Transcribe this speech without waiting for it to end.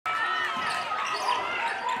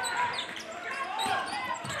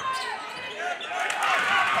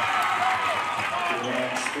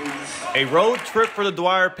A road trip for the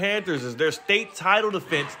Dwyer Panthers as their state title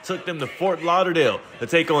defense took them to Fort Lauderdale to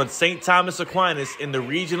take on St. Thomas Aquinas in the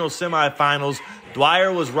regional semifinals.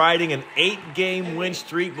 Dwyer was riding an 8-game win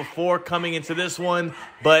streak before coming into this one,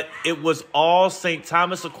 but it was all St.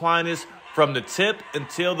 Thomas Aquinas from the tip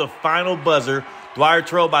until the final buzzer. Dwyer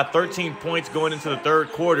trailed by 13 points going into the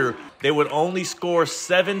third quarter. They would only score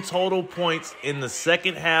 7 total points in the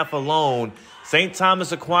second half alone. St.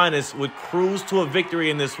 Thomas Aquinas would cruise to a victory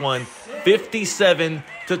in this one,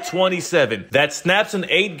 57-27. That snaps an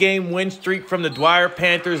 8-game win streak from the Dwyer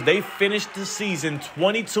Panthers. They finished the season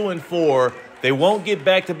 22-4. They won't get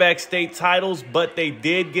back-to-back state titles, but they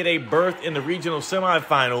did get a berth in the regional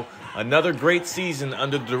semifinal. Another great season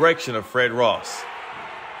under the direction of Fred Ross.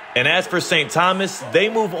 And as for St. Thomas, they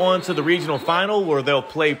move on to the regional final where they'll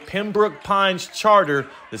play Pembroke Pines Charter,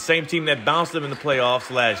 the same team that bounced them in the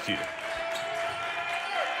playoffs last year.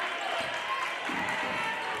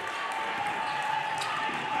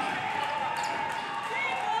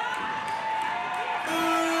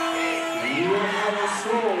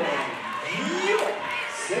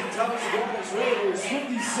 St. Thomas Aquinas Raiders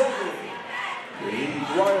 57, the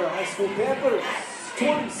Dwyer High School Panthers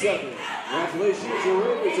 27. Congratulations, your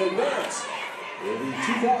Raiders advance in the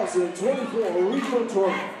 2024 regional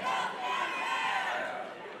tournament.